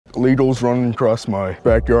illegals running across my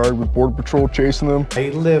backyard with Border Patrol chasing them. I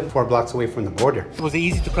live 4 blocks away from the border. Was it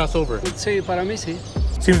easy to cross over? Sí, para mí sí.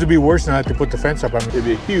 Seems to be worse than I have to put the fence up. It'd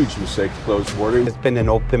be a huge mistake to close the border. It's been an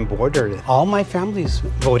open border. All my family's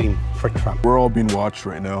voting for Trump. We're all being watched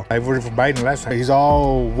right now. I voted for Biden last time. He's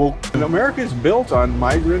all woke. And America is built on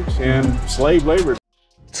migrants and slave labor.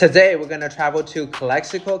 Today, we're going to travel to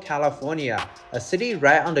Calexico, California, a city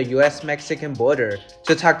right on the US-Mexican border,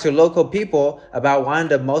 to talk to local people about one of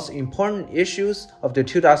the most important issues of the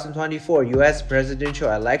 2024 US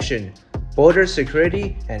presidential election, border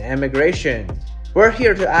security and immigration. We're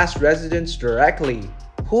here to ask residents directly,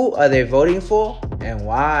 who are they voting for and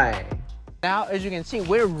why? Now, as you can see,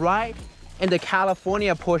 we're right in the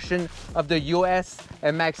California portion of the US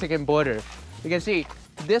and Mexican border. You can see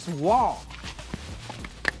this wall.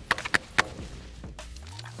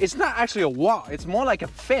 It's not actually a wall, it's more like a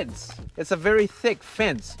fence. It's a very thick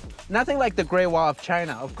fence. Nothing like the Great Wall of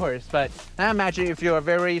China, of course, but I imagine if you're a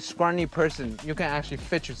very scrawny person, you can actually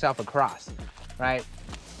fit yourself across, right?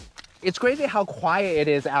 It's crazy how quiet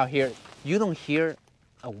it is out here. You don't hear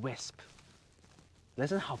a wisp.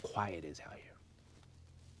 Listen how quiet it is out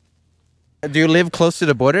here. Do you live close to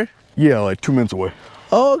the border? Yeah, like 2 minutes away.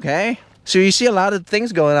 Oh, okay. So you see a lot of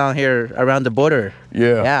things going on here around the border.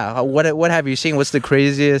 Yeah. Yeah. What have you seen? What's the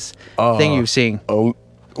craziest thing you've seen?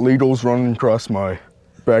 Illegals running across my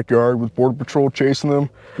backyard with Border Patrol chasing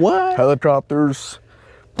them. What? Helicopters,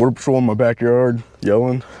 Border Patrol in my backyard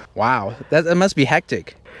yelling. Wow. That must be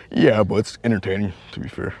hectic. Yeah, but it's entertaining, to be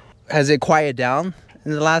fair. Has it quieted down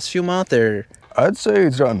in the last few months, or? I'd say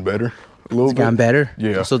it's gotten better. A little bit. Gotten better?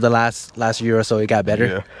 Yeah. So the last year or so it got better?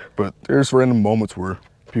 Yeah, but there's random moments where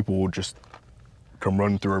people will just come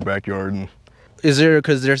running through our backyard. And is there,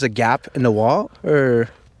 because there's a gap in the wall, or?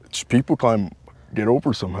 It's people get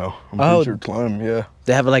over somehow. I'm pretty sure climb, yeah.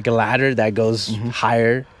 They have like a ladder that goes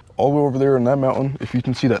higher? All the way over there in that mountain, if you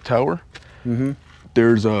can see that tower,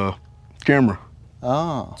 there's a camera.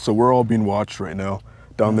 Oh. So we're all being watched right now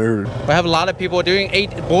down there. We have a lot of people doing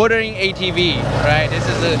bordering ATV, right? This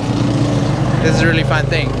is a really fun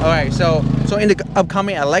thing. All right, so in the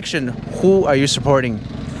upcoming election, who are you supporting?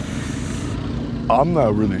 I'm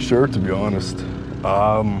not really sure, to be honest.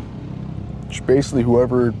 Just basically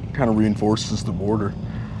whoever kind of reinforces the border,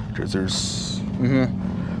 because there's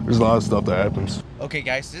a lot of stuff that happens. Okay,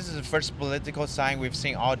 guys, this is the first political sign we've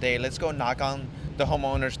seen all day. Let's go knock on the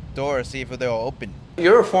homeowner's door, see if they'll open.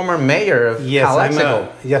 You're a former mayor of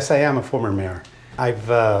Calexico. Yes, I am a former mayor. I've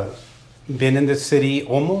been in this city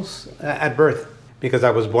almost at birth because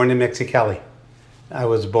I was born in Mexicali. I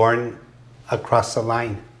was born across the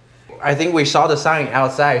line. I think we saw the sign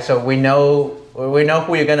outside, so we know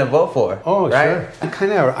who you're gonna vote for. Oh, right? Sure.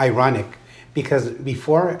 Kind of ironic because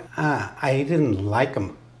before I didn't like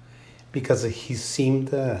him because he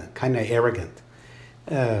seemed kind of arrogant.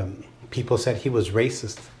 People said he was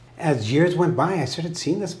racist. As years went by, I started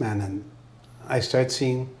seeing this man, and I started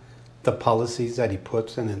seeing the policies that he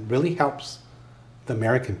puts, and it really helps the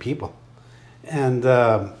American people. And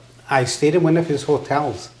I stayed in one of his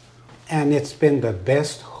hotels, and it's been the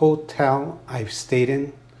best hotel I've stayed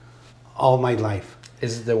in all my life.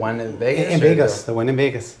 Is it the one in Vegas? In Vegas, the one in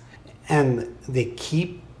Vegas. And they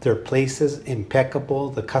keep their places impeccable,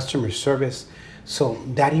 the customer service. So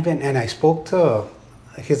that even, and I spoke to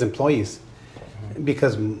his employees,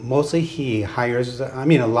 because mostly he hires, a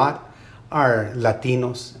lot are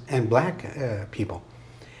Latinos and black people.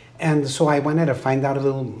 And so I wanted to find out a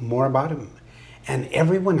little more about him. And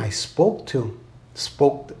everyone I spoke to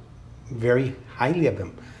spoke very highly of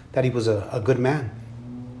him, that he was a good man.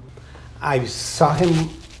 I saw him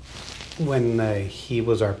when he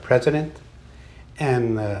was our president,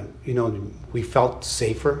 and we felt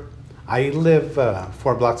safer. I live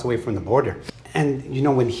 4 blocks away from the border. And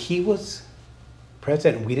when he was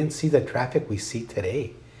president, we didn't see the traffic we see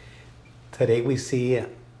today. Today we see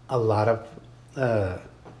a lot of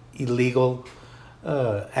illegal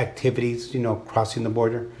activities, crossing the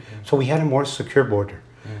border. So we had a more secure border.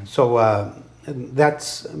 So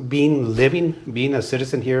that's being a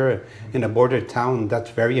citizen here in a border town,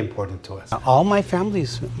 that's very important to us. All my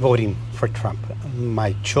family's voting for Trump.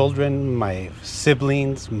 My children, my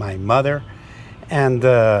siblings, my mother. And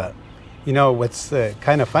what's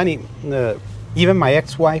kind of funny, even my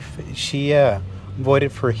ex-wife, she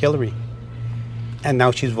voted for Hillary, and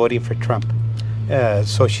now she's voting for Trump.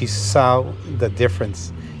 So she saw the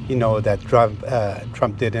difference, that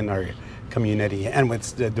Trump did in our community and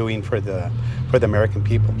what's doing for the American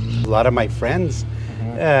people. A lot of my friends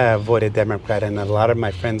voted Democrat, and a lot of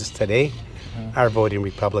my friends today are voting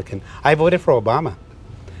Republican. I voted for Obama.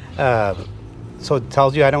 So it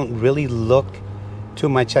tells you I don't really look too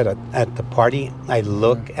much at the party. I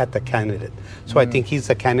look at the candidate. So I think he's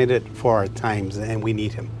a candidate for our times, and we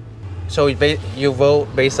need him. So you vote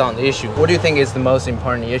based on the issue. What do you think is the most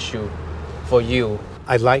important issue for you?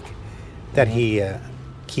 I like that he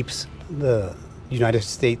keeps the United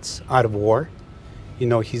States out of war. You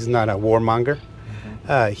know, he's not a warmonger.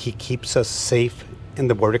 He keeps us safe in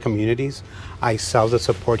the border communities. I saw the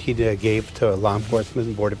support he gave to law enforcement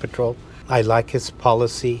and border patrol. I like his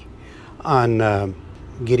policy on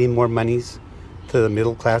getting more monies to the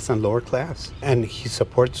middle class and lower class. And he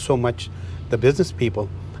supports so much the business people.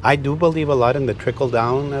 I do believe a lot in the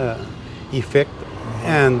trickle-down effect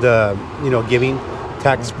and, giving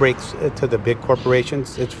tax breaks to the big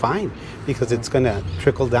corporations. It's fine because it's going to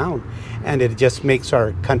trickle down and it just makes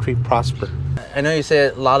our country prosper. I know you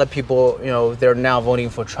said a lot of people, they're now voting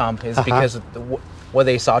for Trump is because of what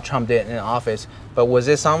they saw Trump did in office. But was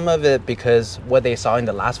it some of it because what they saw in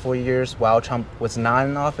the last 4 years while Trump was not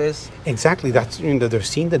in office? Exactly. That's they're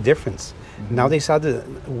seeing the difference. Now they saw that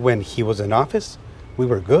when he was in office, we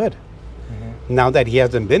were good. Now that he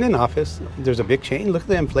hasn't been in office, there's a big change. Look at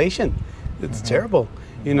the inflation. It's terrible.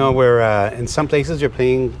 Where in some places you're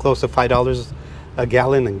paying close to $5 a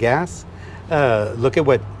gallon in gas. Look at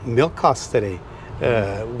what milk costs today,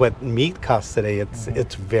 what meat costs today.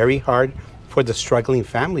 It's very hard for the struggling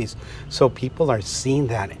families. So people are seeing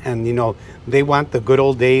that, and they want the good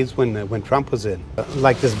old days when Trump was in.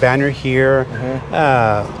 Like this banner here,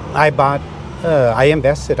 I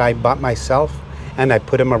invested. I bought myself, and I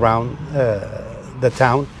put them around the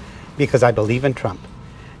town because I believe in Trump.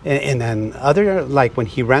 And then like when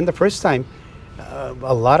he ran the first time,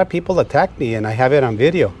 a lot of people attacked me, and I have it on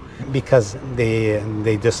video because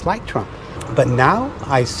they dislike Trump. But now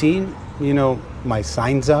I see, my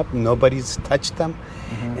signs up, nobody's touched them,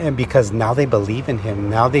 and because now they believe in him.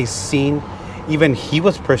 Now they've seen, even he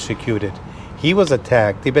was persecuted, he was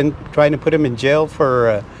attacked. They've been trying to put him in jail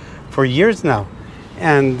for years now,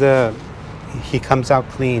 and he comes out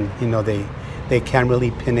clean. They can't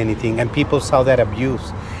really pin anything, and people saw that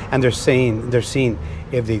abuse, and they're seeing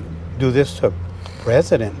if they do this to a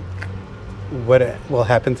president, what will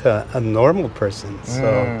happen to a normal person.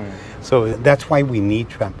 So that's why we need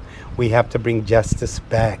Trump. We have to bring justice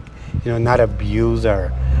back, not abuse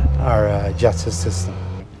our justice system.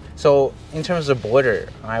 So in terms of border,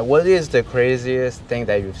 what is the craziest thing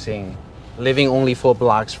that you've seen living only 4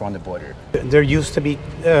 blocks from the border? There used to be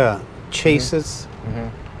chases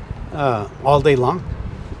all day long.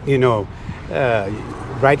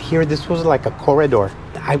 Right here, this was like a corridor.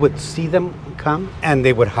 I would see them come and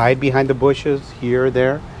they would hide behind the bushes here or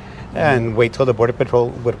there and wait till the border patrol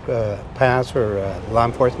would pass or law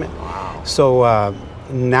enforcement. So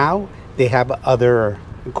now they have other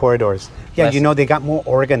corridors. Yeah, they got more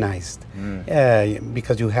organized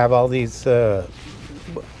because you have all these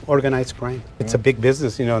organized crime. It's a big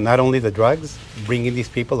business, not only the drugs, bringing these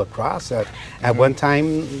people across. At one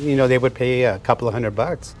time, they would pay a couple of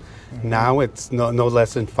 $100. Now it's no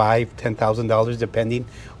less than $5,000-$10,000 depending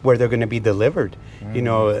where they're going to be delivered.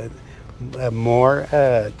 More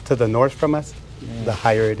to the north from us, the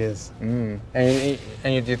higher it is. And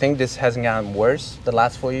do you think this hasn't gotten worse the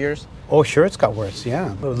last 4 years? Oh, sure, it's got worse,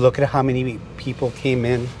 yeah. Look at how many people came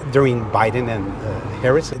in during Biden and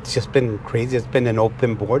Harris. It's just been crazy. It's been an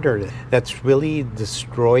open border that's really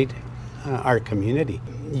destroyed our community.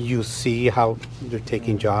 You see how they're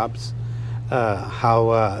taking jobs,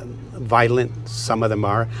 how violent some of them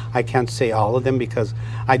are. I can't say all of them because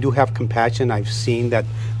I do have compassion. I've seen that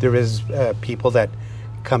there is people that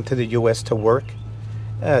come to the U.S. to work,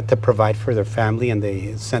 to provide for their family, and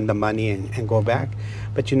they send the money and go back.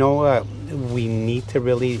 But we need to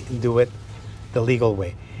really do it the legal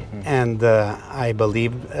way. And I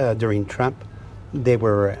believe during Trump, they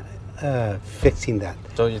were fixing that.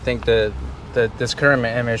 So you think this current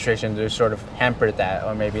administration just sort of hampered that,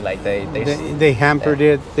 or maybe like they hampered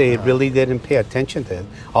it. They really didn't pay attention to it.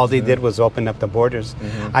 All they did was open up the borders.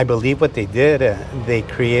 I believe what they did, they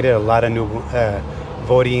created a lot of new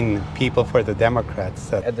voting people for the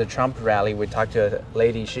Democrats. At the Trump rally, we talked to a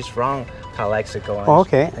lady. She's from Calexico. And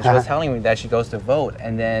okay. And she was telling me that she goes to vote,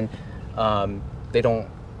 and then they didn't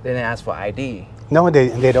ask for ID. No,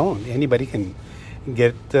 they don't. Anybody can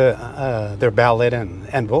get their ballot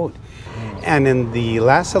and vote. And in the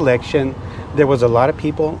last election, there was a lot of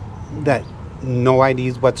people that no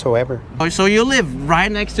IDs whatsoever. Oh, so you live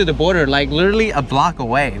right next to the border, like literally a block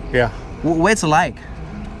away. Yeah. What's it like?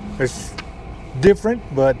 It's different,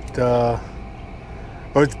 but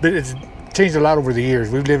it's changed a lot over the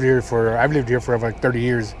years. I've lived here for like 30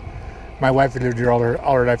 years. My wife has lived here all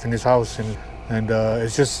her life in this house, and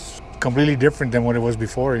it's just completely different than what it was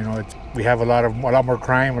before. You know, we have a lot more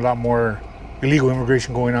crime, a lot more illegal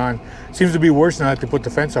immigration going on. Seems to be worse now that they put the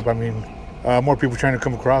fence up. I mean, more people trying to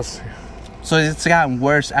come across. So it's gotten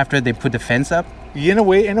worse after they put the fence up? In a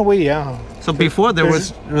way, yeah. So before there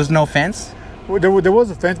was no fence? Well, there was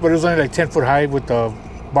a fence, but it was only like 10 foot high with the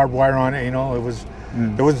barbed wire on it. You know, it was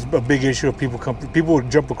a big issue of people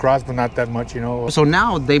would jump across, but not that much. You know. So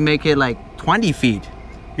now they make it like 20 feet.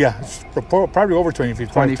 Yeah, it's probably over 20 feet,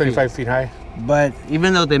 25 feet high. But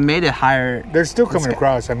even though they made it higher, they're still coming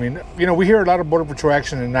across. I mean, you know, we hear a lot of Border Patrol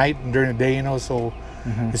action at night and during the day, you know, so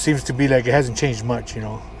it seems to be like it hasn't changed much, you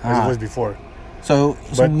know, as it was before. So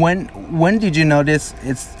when did you notice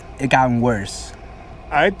it gotten worse?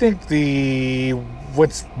 I think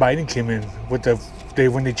once Biden came in with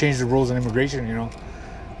when they changed the rules on immigration, you know,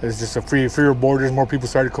 it's just a freer borders, more people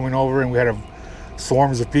started coming over, and we had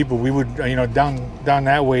swarms of people. We would, you know, down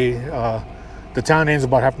that way, the town ends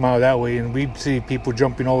about half a mile that way, and we'd see people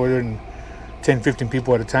jumping over there, and 10, 15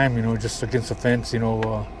 people at a time, you know, just against the fence, you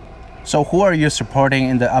know. So who are you supporting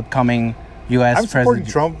in the upcoming U.S. I'm supporting president?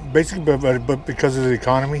 Trump, basically, but because of the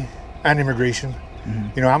economy and immigration.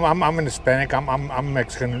 You know, I'm an Hispanic. I'm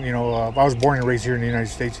Mexican. You know, I was born and raised here in the United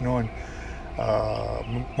States. You know, and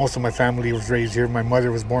most of my family was raised here. My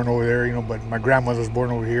mother was born over there. You know, but my grandmother was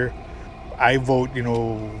born over here. I vote, you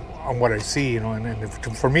know, on what I see. You know, and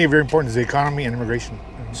for me, very important is the economy and immigration.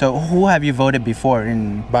 So who have you voted before?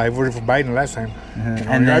 I voted for Biden last time. You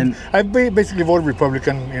know, And then I basically voted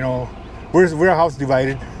Republican. You know, we're a house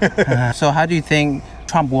divided. So how do you think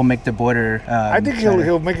Trump will make the border? I think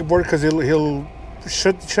he'll make it border because he'll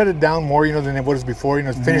shut it down more, you know, than it was before. You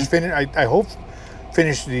know, finish. I hope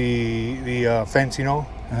finish the fence, you know,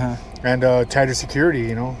 and tighter security,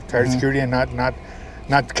 you know, security, and not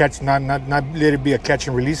let it be a catch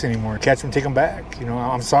and release anymore. Catch them, take them back. You know,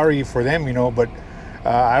 I'm sorry for them, you know, but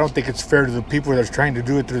I don't think it's fair to the people that are trying to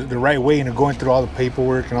do it the right way, and going through all the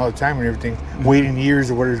paperwork and all the time and everything, waiting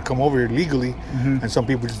years or whatever to come over here legally, and some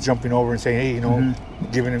people just jumping over and saying, hey, you know,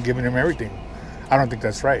 giving them everything. I don't think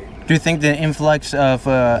that's right. Do you think the influx of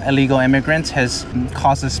illegal immigrants has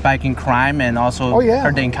caused a spike in crime and also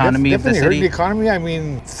hurt the economy of the city? Hurt the economy. I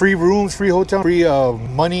mean, free rooms, free hotel, free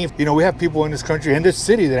money. You know, we have people in this country and this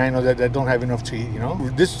city that I know that don't have enough to eat. You know,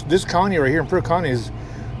 this county right here in Pura County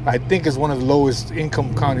I think is one of the lowest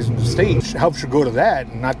income counties in the state. Help should go to that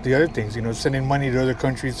and not the other things. You know, sending money to other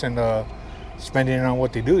countries and spending it on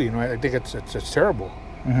what they do. You know, I think it's terrible.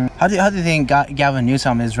 How do you think Gavin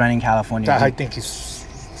Newsom is running California? I think he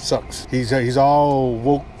sucks. He's all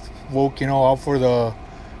woke, you know, all for the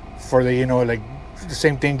you know, like the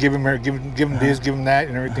same thing. Give him this, give him that,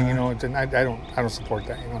 and everything. You know, and I don't support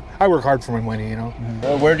that. You know, I work hard for my money. You know.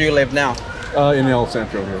 Where do you live now? In El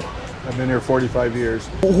Centro here. I've been here 45 years.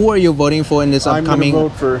 Who are you voting for in this upcoming? I'm going to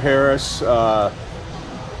vote for Harris.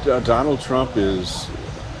 Donald Trump is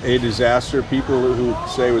a disaster. People who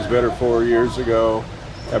say it was better 4 years ago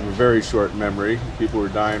have a very short memory. People were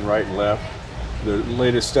dying right and left. The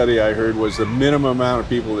latest study I heard was the minimum amount of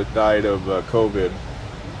people that died of COVID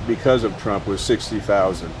because of Trump was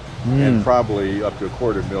 60,000, and probably up to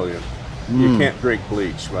 250,000. You can't drink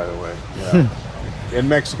bleach, by the way. Yeah. And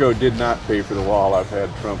Mexico did not pay for the wall. I've had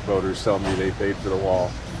Trump voters tell me they paid for the wall.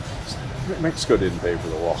 Mexico didn't pay for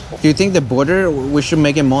the wall. Do you think the border, we should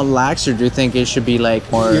make it more lax, or do you think it should be like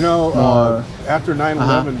more? You know, after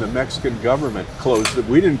 9/11, the Mexican government closed it.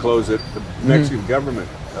 We didn't close it. The Mexican government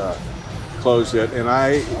closed it, and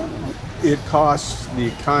it costs the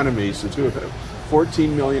economies, the two of them,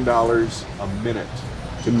 $14 million a minute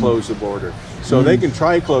to close the border. So they can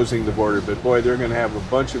try closing the border, but boy, they're going to have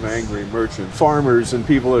a bunch of angry merchants, farmers, and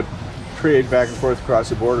people that trade back and forth across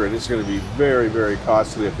the border, and it's going to be very, very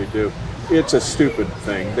costly if they do. It's a stupid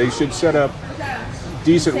thing. They should set up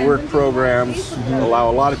decent work programs,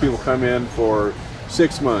 allow a lot of people to come in for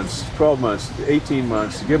 6 months, 12 months, 18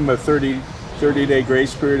 months, give them a 30-day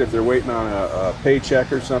grace period if they're waiting on a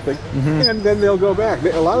paycheck or something, and then they'll go back.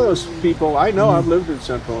 A lot of those people, I know, I've lived in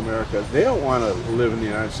Central America, they don't want to live in the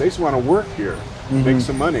United States, they want to work here, make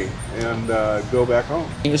some money, and go back home.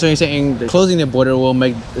 So you're saying that closing the border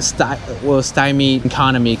will stymie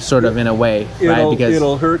economy sort of in a way, right? Because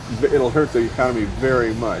it'll hurt the economy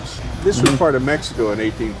very much. This was part of Mexico in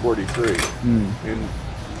 1843, and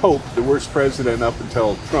Pope, the worst president up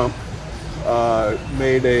until Trump, got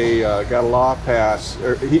a law passed.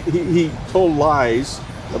 Or he told lies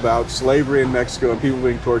about slavery in Mexico and people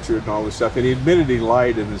being tortured and all this stuff, and he admitted he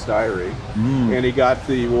lied in his diary, and he got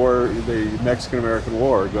the Mexican-American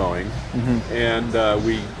War going, and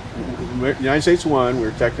the United States won. We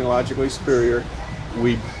were technologically superior,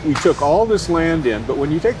 we took all this land in, but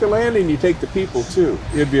when you take the land in, you take the people too.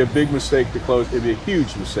 It'd be a big mistake to close. It'd be a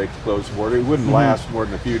huge mistake to close the border. It wouldn't last more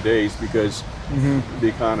than a few days because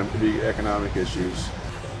the economic issues.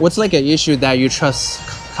 What's like an issue that you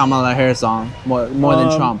trust Kamala Harris on more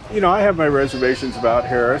than Trump? You know, I have my reservations about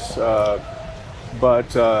Harris,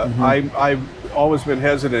 but I've always been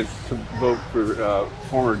hesitant to vote for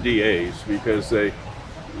former DAs because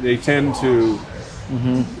they tend to,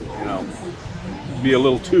 you know, be a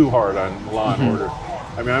little too hard on law and order.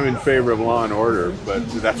 I mean, I'm in favor of law and order, but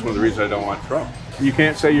that's one of the reasons I don't want Trump. You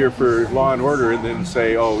can't say you're for law and order and then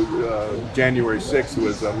say, oh, January 6th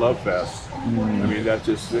was a love fest. I mean, that's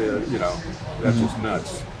just, you know, that's just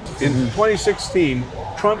nuts. In 2016,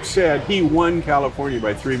 Trump said he won California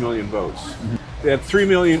by 3 million votes. They had 3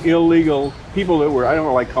 million illegal people that were, I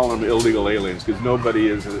don't like calling them illegal aliens because nobody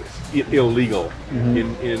is illegal.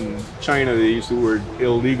 In China, they use the word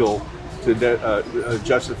illegal to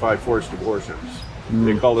justify forced abortions.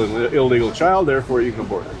 They call it an illegal child, therefore you can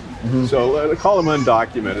abort it. So call them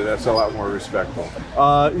undocumented, that's a lot more respectful.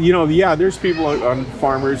 You know, yeah, there's people on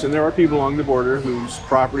farmers and there are people along the border whose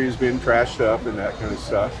property has been trashed up and that kind of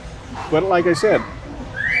stuff. But like I said,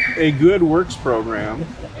 a good works program,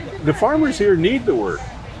 the farmers here need the work.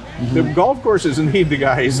 The golf courses need the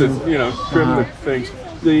guys that, you know, trim the things.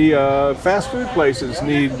 The fast food places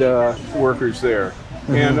need workers there.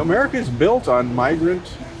 And America is built on migrant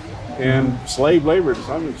and slave labor to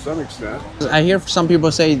some extent. I hear some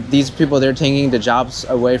people say these people, they're taking the jobs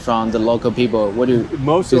away from the local people. What do you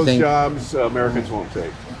Most do of those think? jobs Americans won't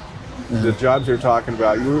take. The jobs they're talking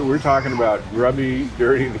about, we're talking about grubby,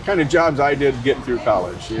 dirty, the kind of jobs I did getting through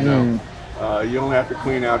college, you know. You only have to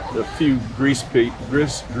clean out a few grease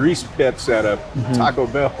pits at a Taco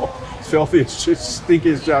Bell. It's filthiest,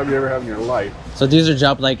 stinkiest job you ever have in your life. So these are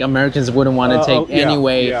jobs like Americans wouldn't want to take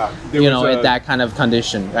anyway, There you know, was in that kind of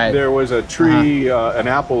condition, right? There was a tree, an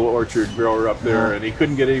apple orchard grower up there, and he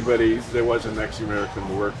couldn't get anybody that wasn't Mexican American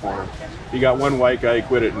to work for him. He got one white guy, he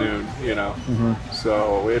quit at noon, you know.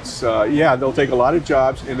 So it's, yeah, they'll take a lot of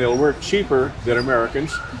jobs and they'll work cheaper than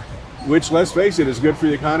Americans, which, let's face it, is good for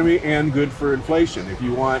the economy and good for inflation. If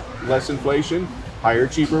you want less inflation, hire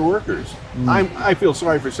cheaper workers. I feel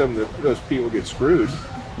sorry for some of those people who get screwed.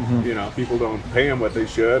 You know, people don't pay them what they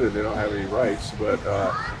should and they don't have any rights. But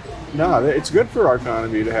no, it's good for our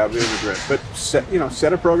economy to have immigrants. But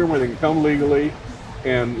set a program where they can come legally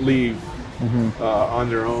and leave on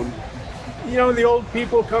their own. You know, the old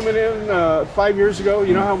people coming in 5 years ago,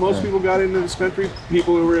 you know how most people got into this country?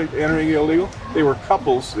 People who were entering illegal? They were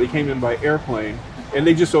couples. They came in by airplane and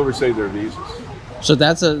they just overstayed their visas. So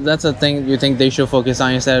that's a thing you think they should focus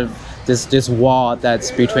on instead of this wall that's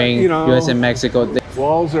between U.S. and Mexico.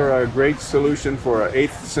 Walls are a great solution for an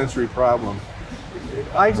 8th century problem.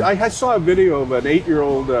 I saw a video of an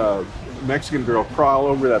 8-year-old Mexican girl crawl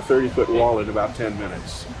over that 30-foot wall in about 10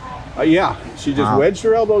 minutes. Yeah, she just wedged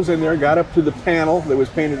her elbows in there, got up to the panel that was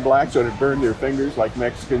painted black so it burned their fingers like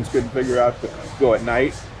Mexicans couldn't figure out to go at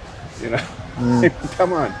night. You know,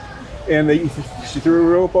 come on. And she threw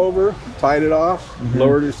a rope over, tied it off,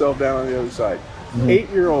 lowered herself down on the other side.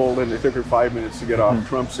 8-year-old, and it took her 5 minutes to get off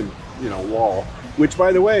Trump's, wall. Which,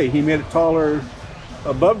 by the way, he made it taller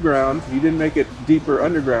above ground. He didn't make it deeper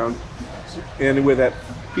underground. And with that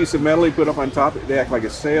piece of metal he put up on top, they act like a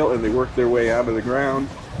sail, and they work their way out of the ground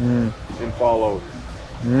and fall over.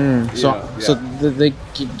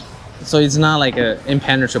 So it's not like a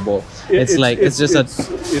impenetrable. It's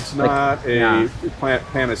not a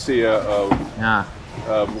panacea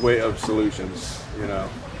of way of solutions. You know.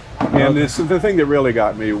 And the thing that really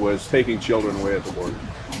got me was taking children away at the border.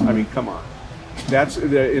 I mean, come on.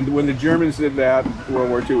 When the Germans did that, World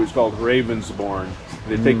War II, it was called Ravensborn.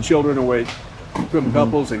 They take children away from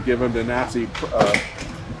couples and give them to Nazi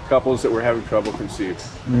couples that were having trouble conceiving.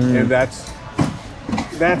 And that's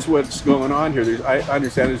what's going on here. I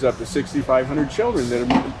understand there's up to 6,500 children that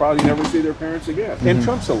will probably never see their parents again. And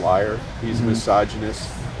Trump's a liar. He's a misogynist.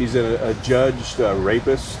 He's a judged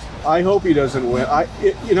rapist. I hope he doesn't win.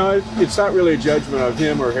 It's not really a judgment of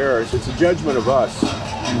him or Harris. It's a judgment of us.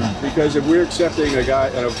 Because if we're accepting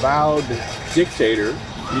an avowed dictator,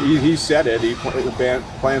 he said it, he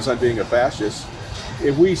plans on being a fascist.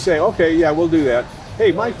 If we say, okay, yeah, we'll do that.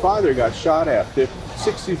 Hey, my father got shot at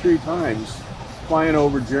 63 times flying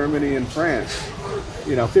over Germany and France.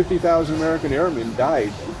 50,000 American airmen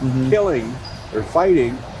died killing or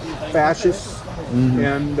fighting fascists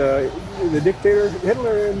and the dictator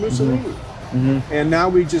Hitler and Mussolini. And now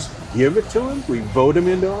we just give it to him? We vote him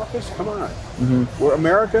into office? Come on. We're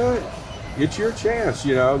America, it's your chance.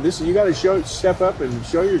 You got to step up and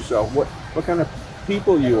show yourself. What kind of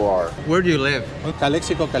people you are. Where do you live? En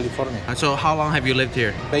Calexico, California. And so how long have you lived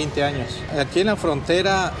here? 20 años. Aquí en la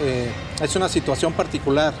frontera es una situación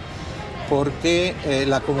particular porque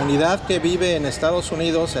la comunidad que vive en Estados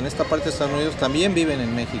Unidos, en esta parte de Estados Unidos, también viven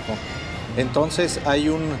en México. Entonces hay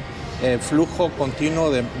un flujo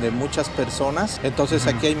continuo de muchas personas. Entonces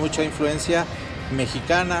aquí hay mucha influencia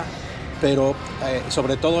mexicana, pero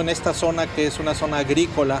sobre todo en esta zona que es una zona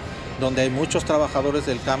agrícola, donde hay muchos trabajadores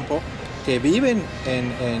del campo que viven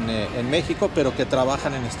en México, pero que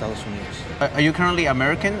trabajan en Estados Unidos. Are you currently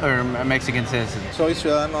American or a Mexican citizen? Soy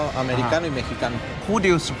ciudadano americano y mexicano. Who do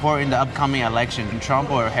you support in the upcoming election,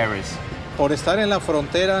 Trump or Harris? Por estar en la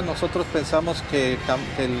frontera, nosotros pensamos que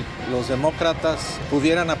los demócratas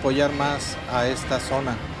pudieran apoyar más a esta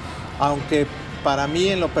zona, aunque para mí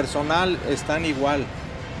en lo personal están igual,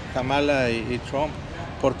 Kamala y Trump,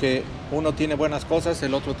 porque uno tiene buenas cosas,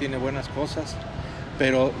 el otro tiene buenas cosas,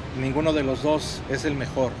 pero ninguno de los dos es el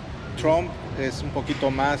mejor. Trump es un poquito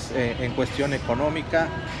más en cuestión económica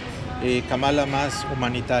y Kamala más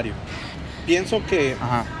humanitario. Pienso que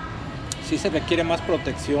sí se requiere más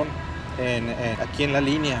protección aquí en la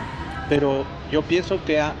línea, pero yo pienso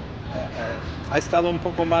que ha estado un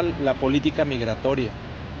poco mal la política migratoria.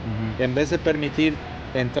 En vez de permitir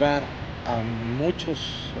entrar a muchas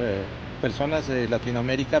personas de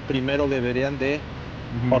Latinoamérica, primero deberían de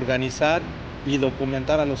organizar y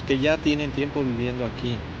documentar a los que ya tienen tiempo viviendo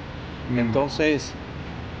aquí. Entonces,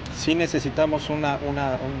 sí necesitamos una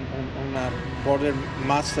border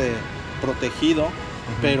más protegido,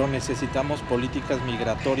 pero necesitamos políticas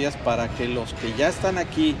migratorias para que los que ya están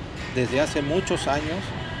aquí desde hace muchos años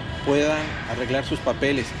puedan arreglar sus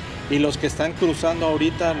papeles. Y los que están cruzando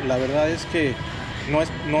ahorita, la verdad es que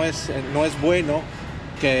no es bueno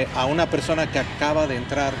que a una persona que acaba de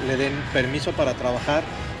entrar le den permiso para trabajar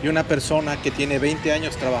y una persona que tiene 20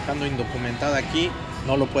 años trabajando indocumentada aquí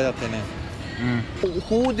no lo pueda tener.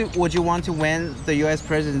 Who would you want to win the U.S.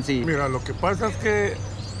 presidency? Mira, lo que pasa es que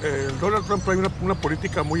Donald Trump trae una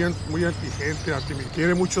política muy antigente,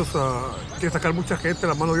 quiere sacar mucha gente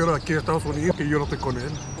la mano de obra de aquí de Estados Unidos, y yo no estoy con él.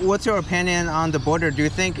 What's your opinion on the border? Do you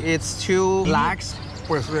think it's too lax?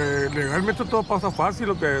 Pues legalmente todo pasa fácil,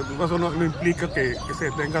 lo que eso no implica que se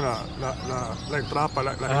tenga la entrada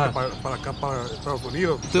para la gente para acá, para Estados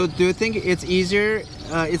Unidos. So do you think it's easier,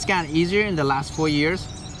 it's gotten easier in the last 4 years?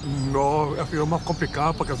 No, ha sido más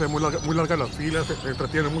complicado porque hace muy largas las filas, se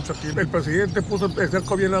entretiene mucho aquí. El presidente puso el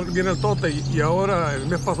cerco bien al tote y ahora el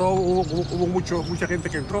mes pasado hubo mucha gente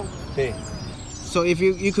que entró. Sí. So if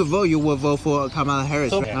you could vote, you would vote for Kamala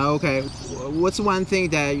Harris. Right? Okay. What's one thing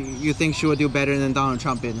that you think she would do better than Donald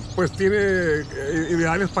Trump in? Pues tiene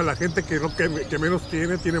ideales para la gente que menos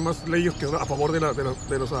tiene más leyes que a favor de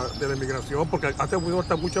la inmigración, porque hace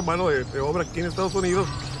mucha mano de obra aquí en Estados Unidos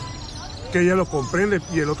que ella lo comprende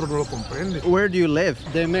y el otro no lo comprende. Where do you live?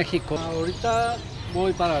 De México. Ahorita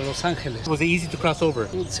voy para Los Ángeles. Was it easy to cross over?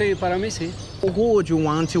 Sí, para mí sí. Who would you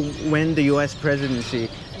want to win the U.S. presidency?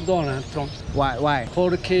 Donald Trump. Why?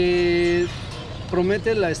 Porque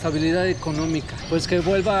promete la estabilidad económica, pues que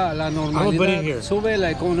vuelva a la normalidad. Sube la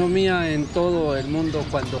economía en todo el mundo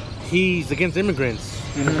cuando... He's against immigrants.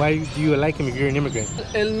 Why do you like him if you're an immigrant?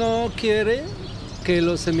 Él no quiere que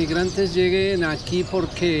los emigrantes lleguen aquí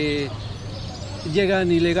porque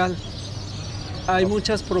llegan ilegal. Hay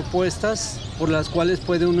muchas propuestas por las cuales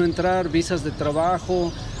puede uno entrar, visas de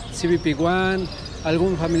trabajo, CBP One,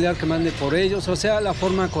 algún familiar que mande por ellos, o sea, la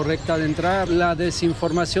forma correcta de entrar. La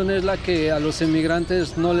desinformación es la que a los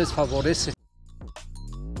emigrantes no les favorece.